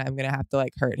sad that I'm going to have to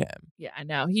like hurt him. Yeah, I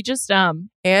know. He just,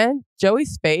 and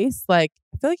Joey's face, like,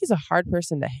 I feel like he's a hard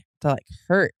person to like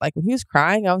hurt. Like when he was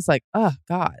crying, I was like, oh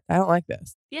God, I don't like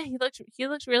this. Yeah, he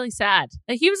looked really sad.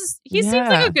 Like, he seems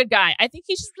like a good guy. I think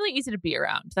he's just really easy to be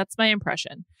around. That's my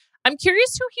impression. I'm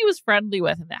curious who he was friendly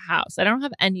with in the house. I don't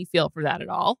have any feel for that at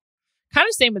all. Kind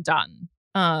of same with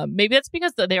Dotun. Maybe that's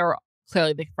because they were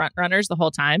clearly the front runners the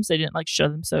whole time, so they didn't like show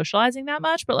them socializing that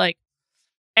much. But like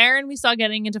Aaron, we saw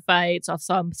getting into fights. I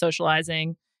saw him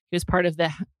socializing. He was part of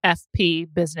the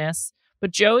FP business.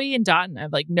 But Joey and Dotun, I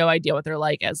have like no idea what they're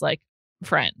like as like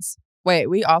friends. Wait,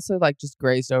 we also like just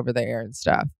grazed over the Aaron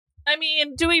stuff. I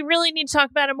mean, do we really need to talk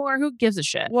about it more? Who gives a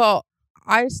shit? Well,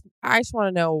 I just want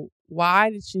to know, why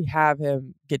did she have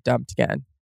him get dumped again?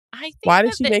 Why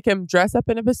did she make him dress up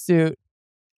in a suit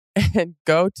and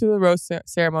go to the rose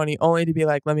ceremony only to be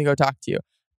like, let me go talk to you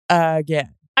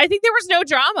again? I think there was no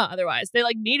drama otherwise. They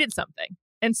like needed something.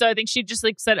 And so I think she just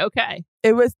like said, okay.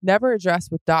 It was never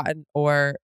addressed with Dotun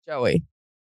or Joey.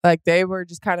 Like they were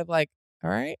just kind of like, all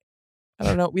right, I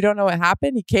don't know. We don't know what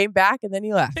happened. He came back and then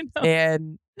he left.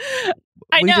 And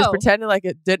we just pretended like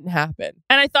it didn't happen.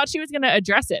 And I thought she was going to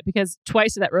address it because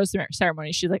twice at that rose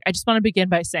ceremony, she's like, I just want to begin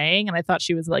by saying, and I thought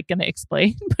she was like going to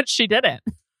explain, but she didn't.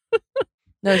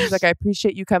 No, she's like, I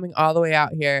appreciate you coming all the way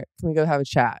out here. Can we go have a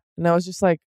chat? And I was just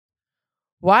like,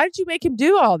 why did you make him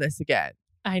do all this again?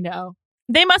 I know.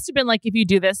 They must have been like, if you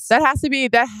do this. That has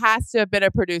to have been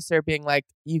a producer being like,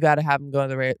 you got to have him go to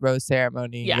the rose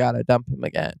ceremony. Yeah. You got to dump him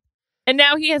again. And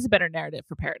now he has a better narrative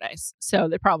for Paradise. So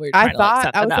they probably were trying to like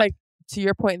set that up. Like, to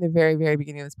your point in the very, very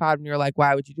beginning of this pod, when you were like,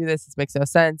 why would you do this? This makes no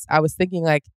sense. I was thinking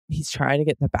like, he's trying to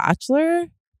get the Bachelor?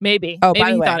 Maybe. Oh,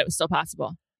 maybe he thought it was still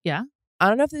possible. Yeah. I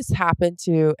don't know if this happened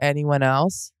to anyone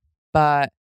else, but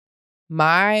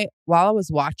while I was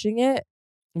watching it,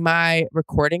 my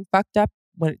recording fucked up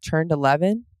when it turned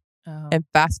 11 and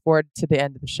fast forward to the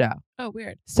end of the show. Oh,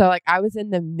 weird. So like I was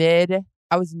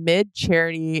mid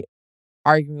Charity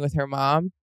arguing with her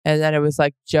mom. And then it was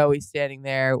like Joey standing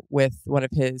there with one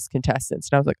of his contestants.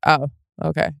 And I was like, oh,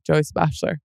 okay. Joey's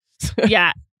Bachelor.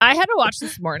 Yeah. I had to watch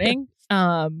this morning.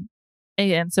 And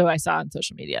so I saw on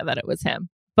social media that it was him.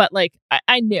 But like,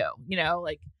 I knew,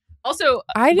 like also.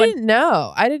 I didn't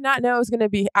know. I did not know it was going to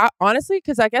be, honestly,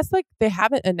 because I guess like they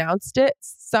haven't announced it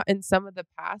in some of the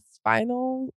past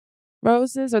final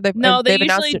roses or they've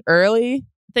announced it early.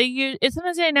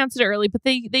 sometimes they announce it early, but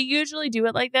they usually do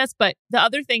it like this. But the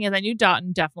other thing is I knew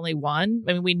Dotun definitely won.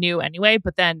 I mean, we knew anyway,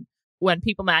 but then when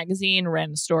People Magazine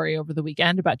ran a story over the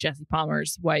weekend about Jesse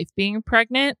Palmer's wife being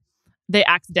pregnant, they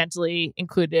accidentally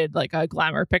included like a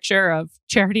glamour picture of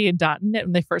Charity and Dotun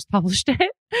when they first published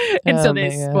it. And so they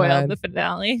spoiled the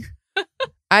finale.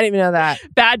 I didn't even know that.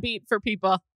 Bad beat for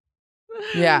people.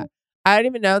 Yeah. I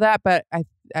didn't even know that, but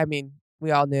I mean,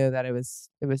 we all knew that it was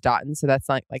Dotun, so that's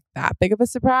not like that big of a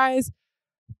surprise.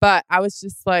 But I was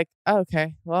just like, oh,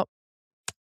 okay, well,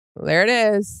 there it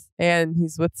is. And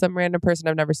he's with some random person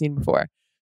I've never seen before.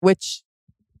 Which,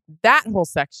 that whole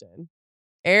section,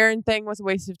 Aaron thing was a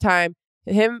waste of time.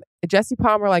 Jesse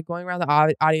Palmer, like going around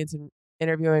the audience and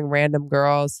interviewing random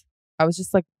girls. I was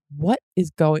just like, what is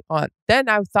going on? Then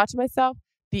I thought to myself,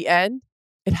 the end,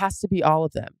 it has to be all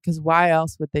of them. Because why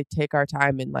else would they take our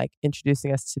time in like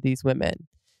introducing us to these women?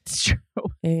 It's true.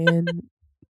 And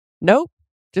nope,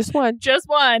 just one. Just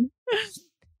one.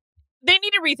 They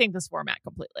need to rethink this format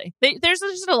completely. There's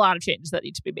just a lot of changes that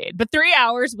need to be made. But 3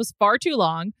 hours was far too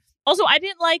long. Also, I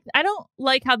don't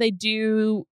like how they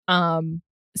do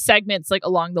segments like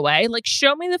along the way. Like,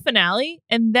 show me the finale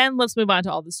and then let's move on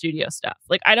to all the studio stuff.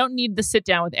 Like, I don't need to sit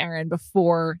down with Aaron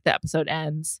before the episode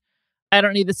ends. I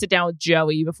don't need to sit down with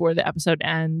Joey before the episode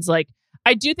ends. Like,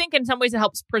 I do think in some ways it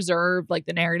helps preserve like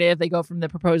the narrative. They go from the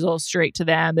proposal straight to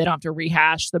them. They don't have to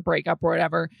rehash the breakup or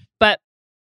whatever. But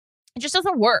it just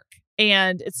doesn't work.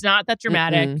 And it's not that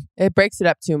dramatic. Mm-mm. It breaks it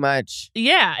up too much.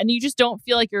 Yeah. And you just don't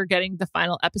feel like you're getting the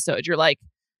final episode. You're like,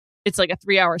 it's like a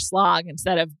 3-hour slog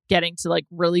instead of getting to like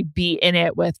really be in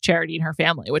it with Charity and her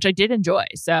family, which I did enjoy.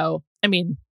 So, I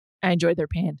mean, I enjoyed their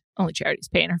pain. Only Charity's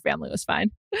pain. Her family was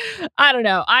fine. I don't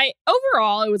know.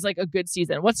 Overall, it was like a good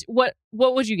season. What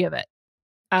would you give it?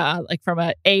 Like from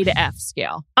a A to F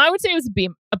scale? I would say it was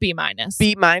a B minus.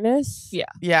 B minus? Yeah.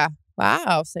 Yeah.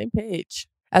 Wow. Same page.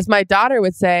 As my daughter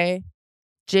would say,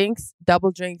 jinx,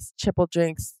 double drinks, triple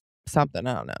drinks, something.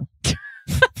 I don't know.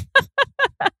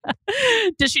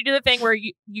 Does she do the thing where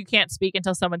you can't speak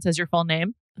until someone says your full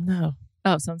name? No.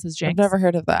 Oh, someone says jinx. I've never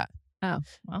heard of that. Oh,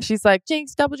 well. She's like,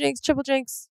 jinx, double jinx, triple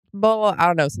jinx, blah, blah, blah. I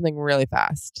don't know. Something really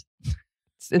fast.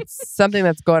 It's something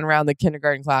that's going around the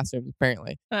kindergarten classroom,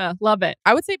 apparently. Love it.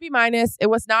 I would say B minus. It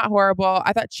was not horrible.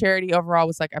 I thought Charity overall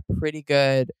was like a pretty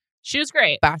good. She was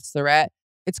great. Bachelorette.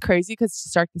 It's crazy because to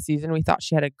start the season, we thought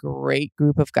she had a great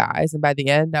group of guys. And by the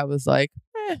end, I was like,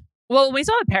 Well, when we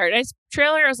saw the Paradise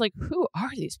trailer, I was like, who are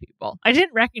these people? I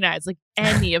didn't recognize like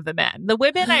any of the men. The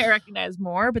women I recognized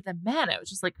more, but the men, I was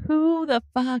just like, who the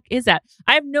fuck is that?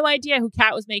 I have no idea who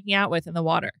Kat was making out with in the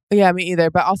water. Yeah, me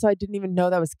either. But also, I didn't even know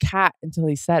that was Kat until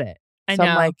he said it. I know.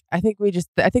 I'm like, I think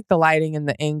the lighting and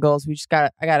the angles, I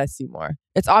gotta see more.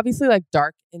 It's obviously like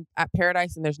dark at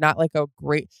Paradise, and there's not like a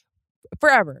great.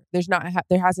 Forever, there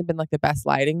hasn't been like the best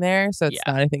lighting there, so it's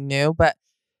not anything new, but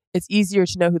it's easier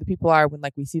to know who the people are when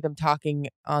like we see them talking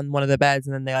on one of the beds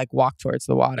and then they like walk towards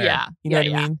the water. Yeah. You know what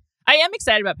I mean? I am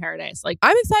excited about Paradise. Like,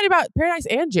 I'm excited about Paradise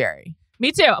and Jerry.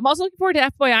 Me too. I'm also looking forward to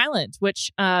F-Boy Island,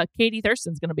 which Katie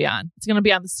Thurston's going to be on. It's going to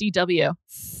be on the CW.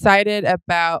 Excited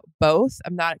about both.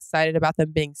 I'm not excited about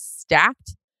them being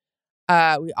stacked.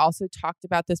 We also talked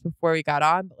about this before we got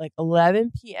on, but like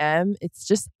 11 p.m., it's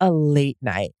just a late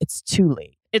night. It's too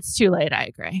late. It's too late. I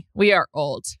agree. We are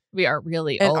old. We are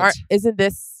really old. Isn't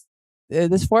this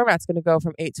format's going to go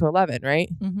from 8 to 11, right?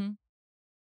 Mm-hmm.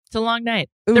 It's a long night.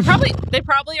 Oof. They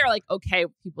probably are like okay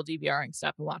with people DVRing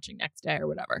stuff and watching next day or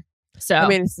whatever. So I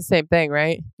mean, it's the same thing,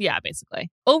 right? Yeah,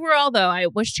 basically. Overall, though, I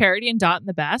wish Charity and Dotun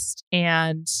the best,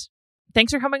 and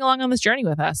thanks for coming along on this journey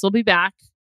with us. We'll be back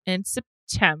in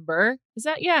September. Is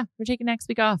that? Yeah, we're taking next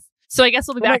week off. So I guess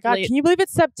we'll be back. Oh my God, can you believe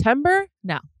it's September?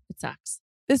 No, it sucks.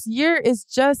 This year is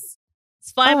just...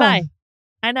 It's flying by.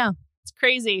 I know. It's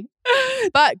crazy.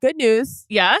 But good news.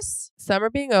 Yes. Summer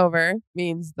being over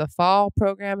means the fall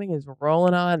programming is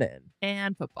rolling on in.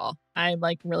 And football. I'm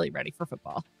like really ready for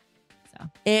football.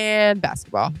 And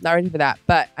basketball. Not ready for that.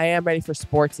 But I am ready for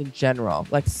sports in general.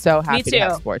 Like so happy to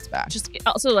have sports back. Just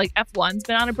also like F1's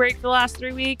been on a break for the last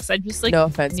 3 weeks. I just like... No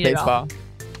offense, baseball.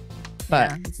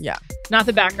 But yeah. Not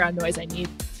the background noise I need.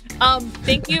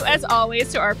 Thank you as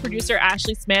always to our producer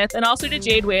Ashleigh Smith and also to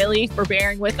Jade Whaley for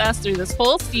bearing with us through this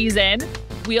whole season.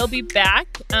 We'll be back.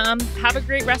 Have a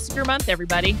great rest of your month,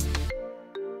 everybody.